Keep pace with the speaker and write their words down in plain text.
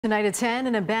Tonight at 10,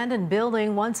 an abandoned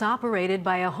building once operated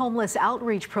by a homeless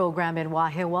outreach program in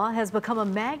Wahiawa has become a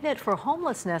magnet for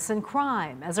homelessness and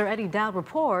crime. As our Eddie Dowd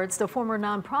reports, the former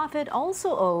nonprofit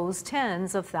also owes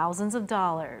tens of thousands of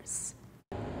dollars.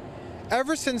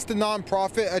 Ever since the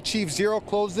nonprofit Achieve Zero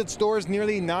closed its doors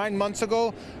nearly 9 months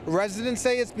ago, residents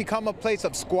say it's become a place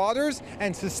of squatters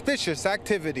and suspicious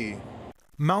activity.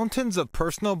 Mountains of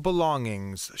personal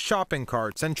belongings, shopping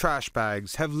carts, and trash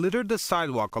bags have littered the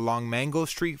sidewalk along Mango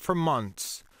Street for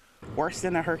months. Worse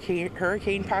than a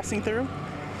hurricane passing through.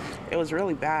 It was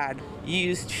really bad.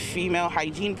 Used female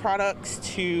hygiene products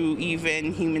to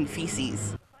even human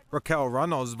feces. Raquel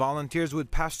Runnels volunteers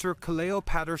with Pastor Kaleo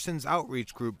Patterson's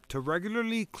outreach group to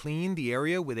regularly clean the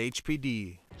area with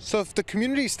HPD. So if the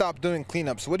community stopped doing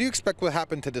cleanups, what do you expect will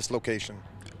happen to this location?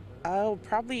 Oh,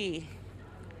 probably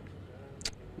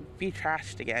be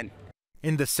trashed again.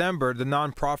 In December, the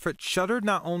nonprofit shuttered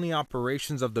not only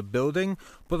operations of the building,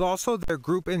 but also their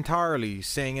group entirely,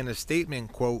 saying in a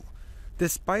statement, quote,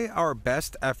 "Despite our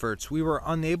best efforts, we were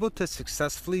unable to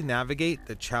successfully navigate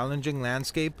the challenging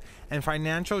landscape and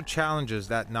financial challenges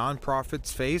that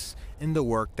nonprofits face in the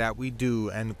work that we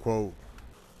do," end quote.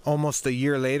 Almost a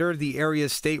year later, the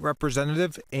area's state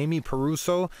representative, Amy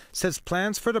Peruso, says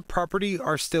plans for the property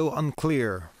are still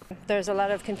unclear. There's a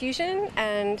lot of confusion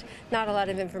and not a lot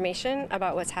of information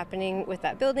about what's happening with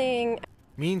that building.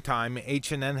 Meantime,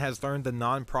 H&N has learned the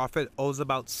nonprofit owes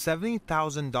about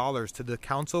 $70,000 to the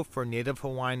Council for Native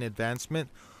Hawaiian Advancement,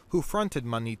 who fronted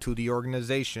money to the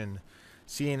organization.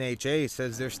 CNHA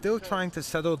says they're still trying to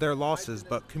settle their losses,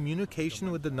 but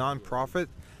communication with the nonprofit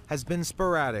has been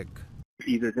sporadic.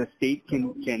 Either the state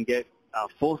can get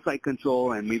full site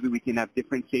control, and maybe we can have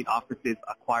different state offices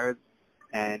acquired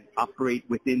and operate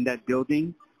within that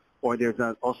building, or there's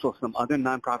also some other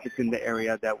nonprofits in the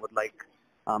area that would like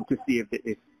to see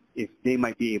if they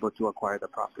might be able to acquire the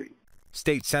property.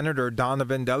 State Senator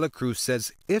Donovan Dela Cruz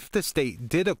says if the state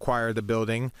did acquire the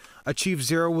building, Achieve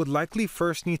Zero would likely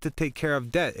first need to take care of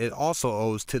debt it also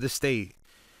owes to the state.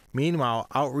 Meanwhile,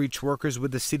 outreach workers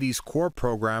with the city's CORE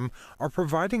program are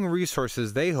providing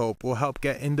resources they hope will help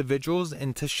get individuals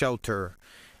into shelter.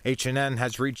 H&N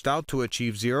has reached out to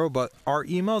Achieve Zero, but our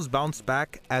emails bounced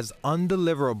back as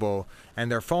undeliverable,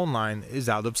 and their phone line is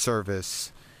out of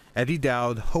service. Eddie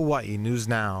Dowd, Hawaii News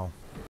Now.